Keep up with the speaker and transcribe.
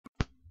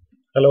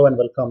Hello and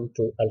welcome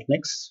to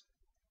Altnix.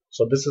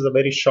 So this is a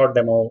very short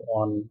demo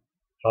on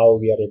how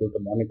we are able to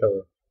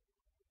monitor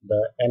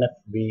the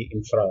NFV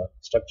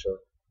infrastructure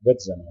with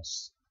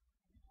Zenoss.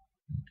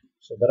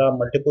 So there are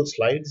multiple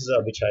slides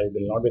which I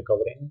will not be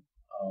covering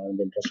in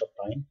the interest of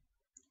time.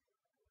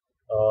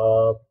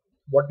 Uh,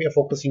 what we are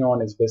focusing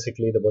on is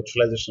basically the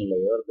virtualization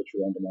layer which we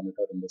want to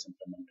monitor in this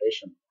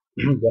implementation.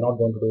 We are not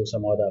going to do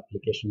some other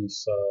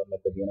applications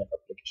like the DNF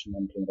application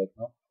monitoring right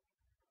now,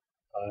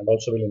 and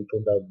also will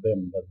include the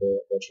VIM,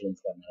 the virtual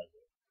infra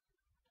manager.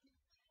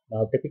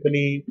 Now,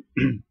 typically,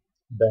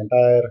 the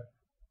entire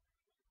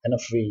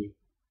NFV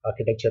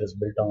architecture is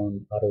built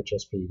on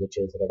RHOSP, which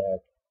is Red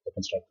Hat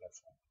Openstack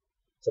platform.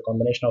 It's a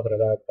combination of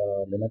Red Hat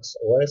Linux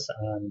OS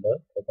and the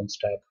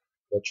Openstack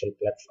virtual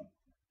platform.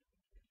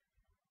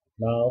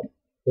 Now,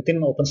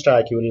 within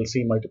OpenStack, you will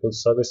see multiple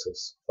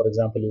services. For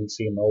example, you'll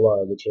see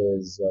Nova, which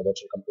is a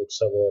virtual compute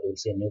server. You'll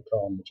see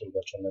Neutron, which is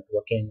virtual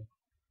networking,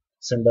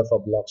 Cinder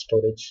for block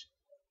storage.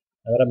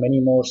 And there are many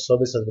more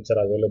services which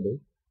are available,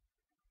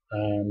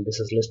 and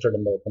this is listed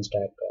in the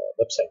OpenStack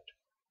website.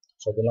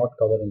 So we'll not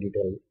cover in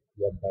detail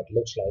what that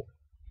looks like.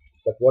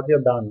 But what we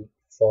have done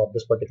for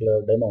this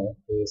particular demo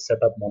is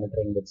set up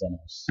monitoring with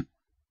Zenoss.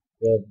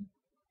 We have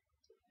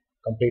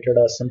completed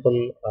a simple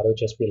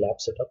RHSP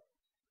lab setup.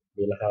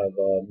 We'll have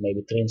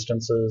maybe 3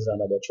 instances and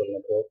a virtual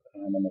network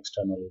and an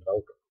external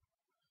router.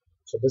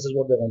 So this is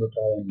what we're going to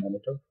try and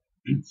monitor.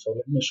 So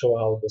let me show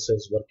how this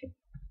is working.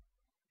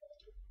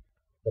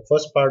 The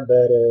first part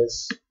there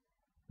is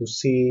to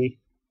see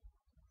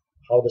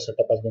how the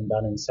setup has been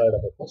done inside of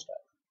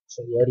OpenStack.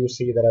 So here you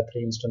see there are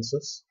 3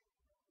 instances.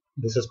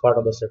 This is part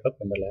of the setup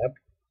in the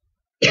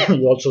lab.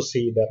 You also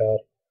see there are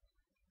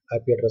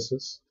IP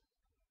addresses,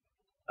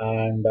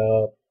 and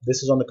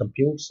this is on the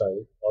compute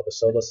side or the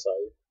server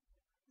side.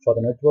 For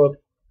the network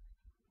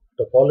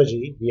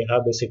topology, we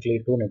have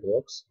basically 2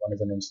 networks. One is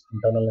an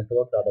internal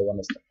network, the other one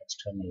is the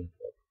external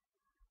network.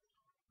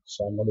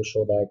 So I'm going to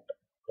show that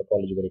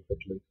topology very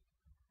quickly.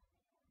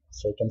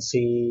 So you can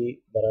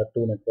see there are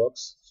 2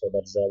 networks. So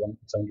that's the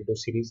 172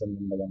 series and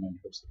then the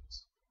 192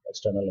 series,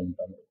 external and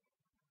internal.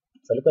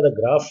 If I look at the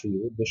graph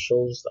view, this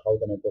shows how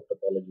the network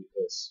topology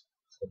is.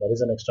 So there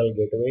is an external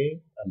gateway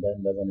and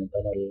then there's an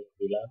internal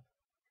VLAN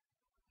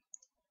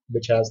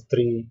which has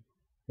 3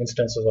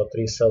 instances or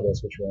 3 servers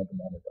which we want to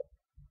monitor.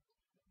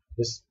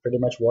 This is pretty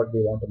much what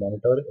we want to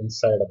monitor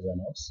inside of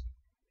Zenoss.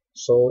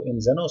 So in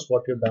Zenoss,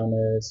 what we've done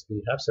is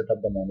we have set up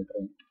the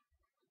monitoring,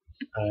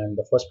 and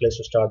the first place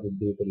to start would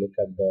be to look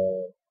at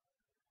the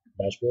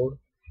dashboard.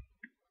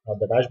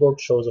 The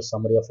dashboard shows a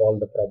summary of all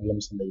the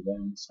problems and the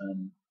events,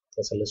 and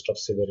there's a list of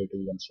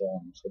severity and so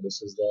on. So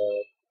this is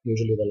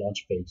usually the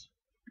launch page.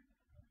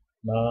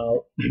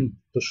 Now,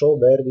 to show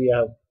where we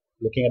are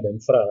looking at the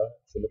infra,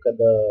 if you look at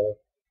the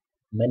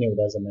menu,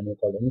 there's a menu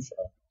called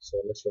infra. So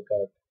let's look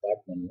at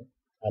that menu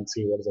and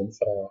see what is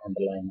infra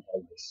underlying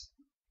all this.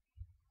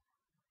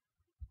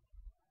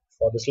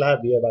 For this lab,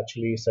 we have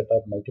actually set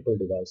up multiple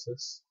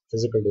devices,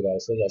 physical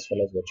devices as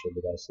well as virtual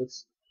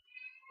devices.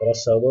 There are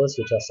servers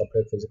which are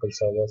separate physical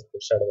servers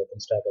outside of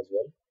OpenStack as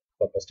well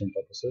for testing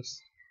purposes.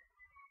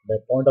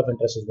 The point of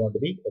interest is going to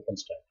be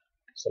OpenStack.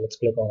 So let's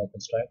click on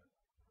OpenStack,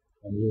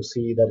 and you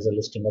see there is a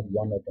listing of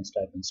one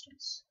OpenStack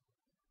instance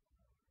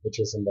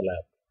which is in the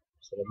lab.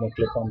 So let me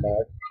click on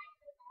that.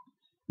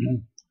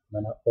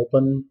 When I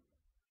open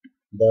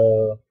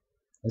the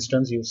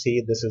instance, you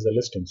see this is a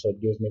listing. So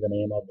it gives me the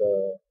name of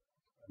the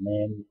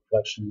name,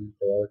 collection,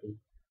 priority.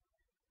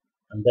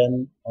 And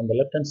then on the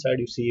left hand side,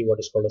 you see what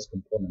is called as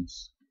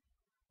components.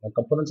 Now,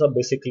 components are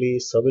basically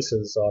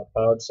services or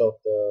parts of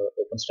the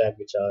OpenStack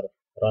which are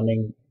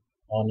running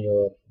on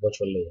your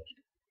virtual layer.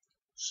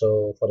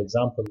 So for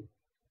example,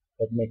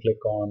 let me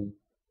click on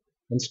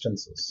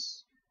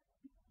instances.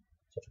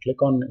 So if I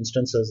click on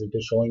instances, it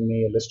is showing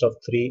me a list of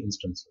 3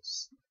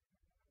 instances.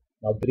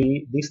 Now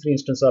these 3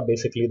 instances are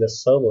basically the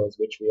servers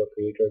which we have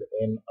created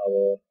in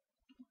our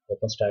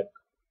OpenStack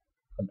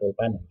control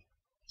panel.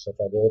 So if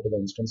I go to the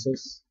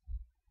instances,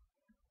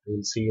 you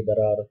will see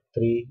there are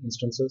 3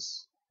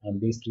 instances,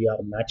 and these 3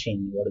 are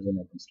matching what is in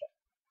OpenStack.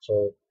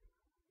 So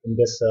in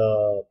this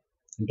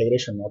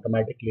integration,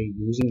 automatically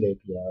using the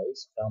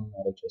APIs from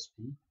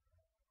RHSP,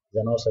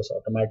 Zenoss has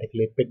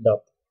automatically picked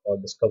up or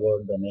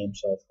discovered the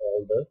names of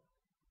all the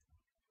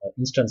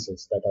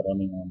instances that are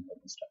running on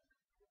OpenStack.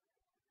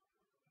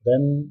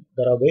 Then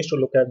there are ways to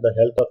look at the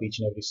health of each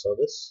and every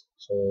service.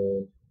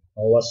 So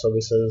Nova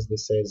services,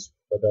 this says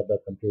whether the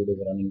compute is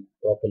running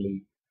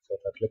properly. So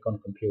if I click on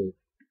compute,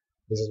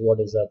 this is what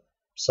is the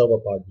server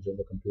part, which is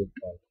the compute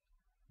part.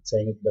 It's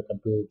saying if the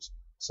compute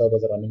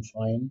servers are running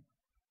fine,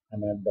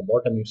 and at the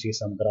bottom you see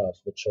some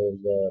graphs which shows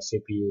the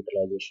CPU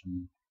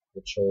utilization,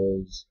 which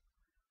shows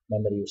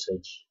memory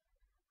usage.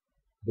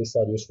 These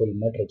are useful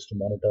metrics to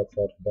monitor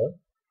for the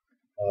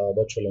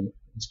virtual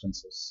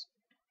instances.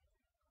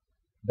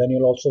 Then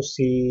you'll also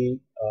see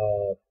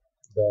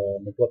the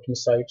networking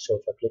side. So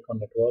if I click on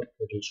network,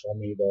 it will show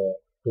me the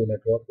 2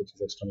 network, which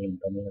is external and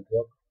internal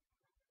network.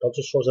 It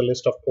also shows a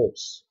list of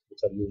ports which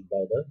are used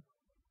by the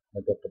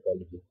network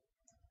topology.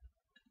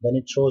 Then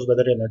it shows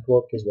whether your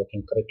network is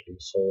working correctly.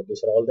 So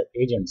these are all the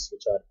agents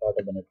which are part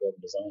of the network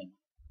design.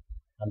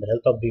 And the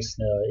health of these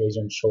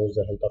agents shows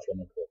the health of your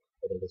network,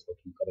 whether it is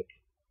working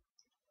correctly.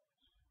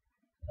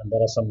 And there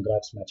are some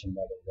graphs matching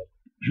that as well.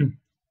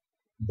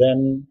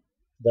 Then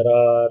there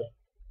are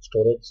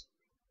storage.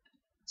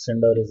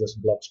 Cinder is this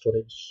block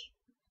storage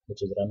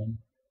which is running.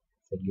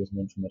 So it gives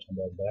me information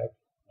about that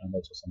and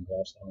also some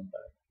graphs around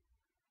that.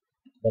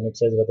 Then it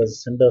says whether the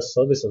Cinder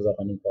services are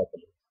running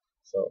properly.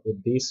 So if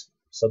these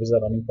services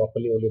are running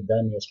properly, only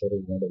then your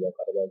storage is going to work.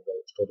 Otherwise, the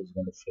storage is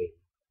going to fail.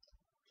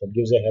 So it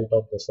gives a health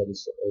of the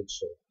service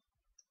also.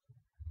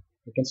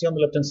 You can see on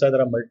the left hand side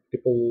there are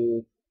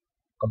multiple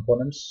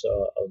components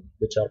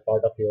which are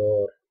part of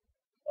your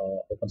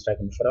OpenStack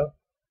infra.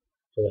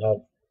 So you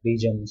have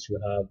regions, you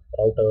have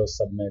routers,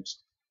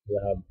 subnets, you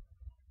have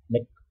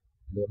NIC,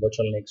 the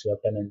virtual NICs, you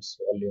have tenants,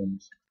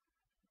 volumes,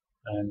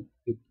 and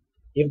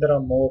if there are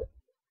more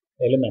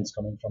elements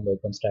coming from the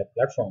OpenStack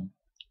platform,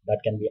 that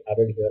can be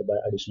added here by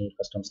additional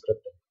custom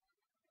scripting.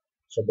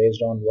 So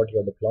based on what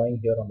you're deploying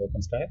here on the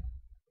OpenStack,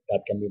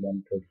 that can be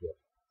monitored here.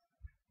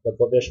 But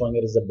what we're showing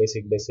here is the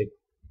basic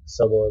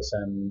servers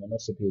and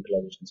CPU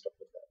utilization stuff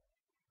like that.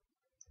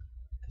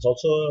 There's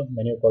also a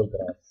menu called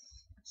graph.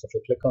 So if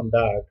you click on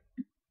that,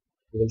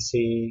 you will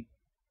see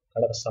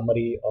kind of a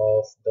summary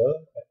of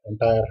the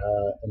entire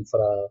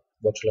infra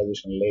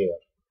virtualization layer.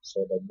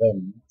 So the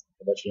VIM,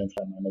 the virtual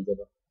infra manager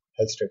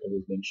health status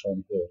is being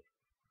shown here.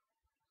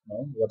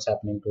 What's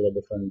happening to the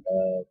different,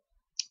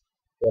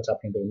 what's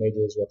happening to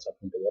images, what's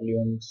happening to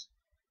volumes,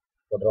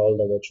 what are all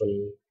the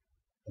virtual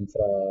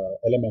infra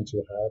elements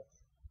you have,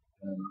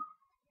 and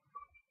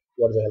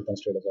what is the health and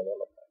status of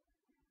all of that.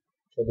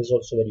 So this is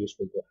also very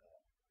useful to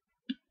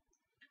have.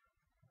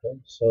 Okay,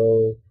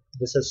 so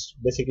this is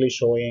basically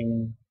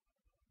showing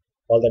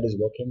all that is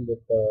working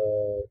with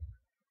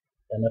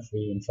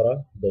NFV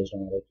infra based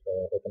on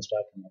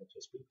OpenStack and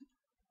RHOSP.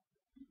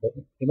 The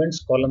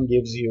events column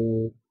gives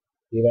you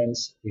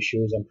events,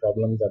 issues, and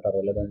problems that are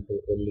relevant to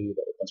only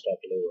the OpenStack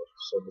layer.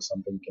 So this is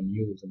something you can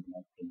use in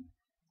the team.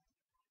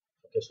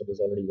 Okay, so this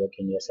is already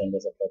working. You're saying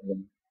there's a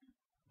problem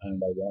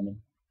and a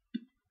warning.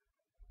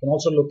 You can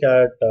also look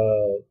at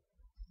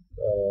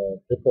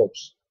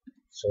reports.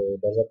 So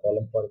there's a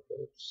column for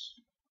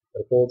reports.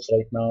 Reports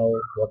right now,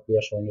 what we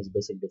are showing is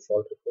basic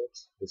default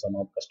reports. These are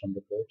not custom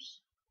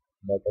reports,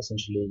 but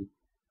essentially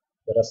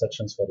there are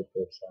sections for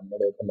reports. So I'm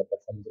going to open the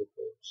performance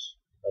reports.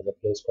 There's a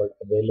place called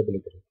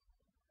availability.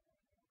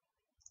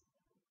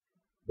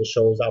 This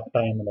shows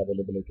uptime and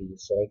availability.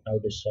 So right now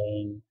it is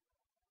saying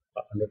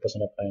 100%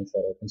 uptime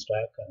for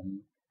OpenStack and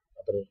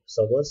other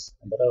servers,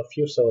 and there are a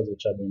few servers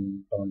which have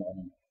been turned on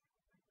and off.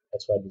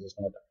 That's why this is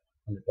not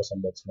 100%,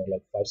 but it's more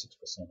like 5-6%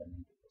 and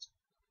 90%.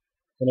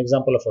 An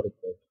example of a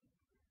report.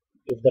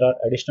 If there are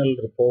additional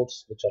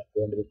reports which are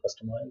going to be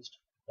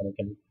customized, then you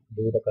can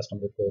do the custom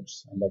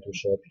reports and that will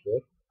show up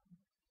here.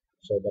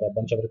 So there are a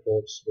bunch of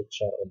reports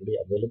which are already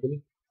available.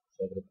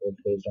 So the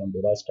reports based on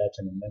device types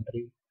and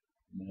inventory,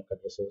 MAC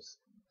addresses.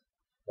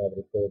 There are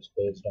reports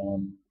based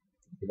on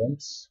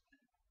events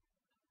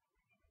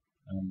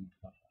and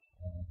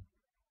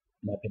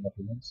mapping of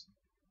events.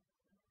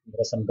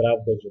 There are some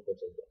graph-based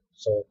reports as well.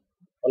 So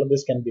all of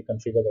this can be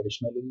configured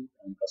additionally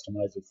and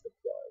customized if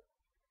required.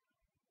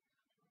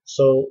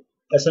 So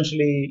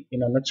essentially,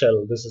 in a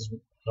nutshell, this is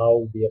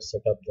how we have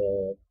set up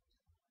the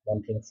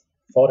one thing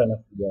for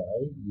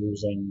NFVI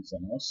using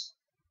Zenoss.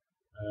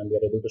 And we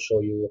are able to show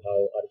you how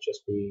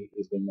RHOSP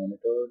is being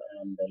monitored,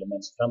 and the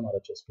elements from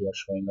RHOSP are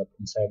showing up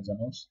inside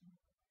Zenoss.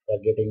 We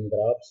are getting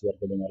graphs, we are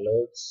getting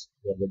alerts,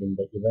 we are getting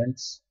the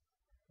events,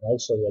 and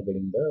also we are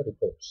getting the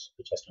reports,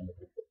 which are standard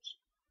reports.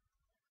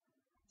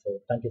 So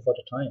thank you for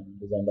the time.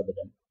 This is the end of the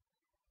demo.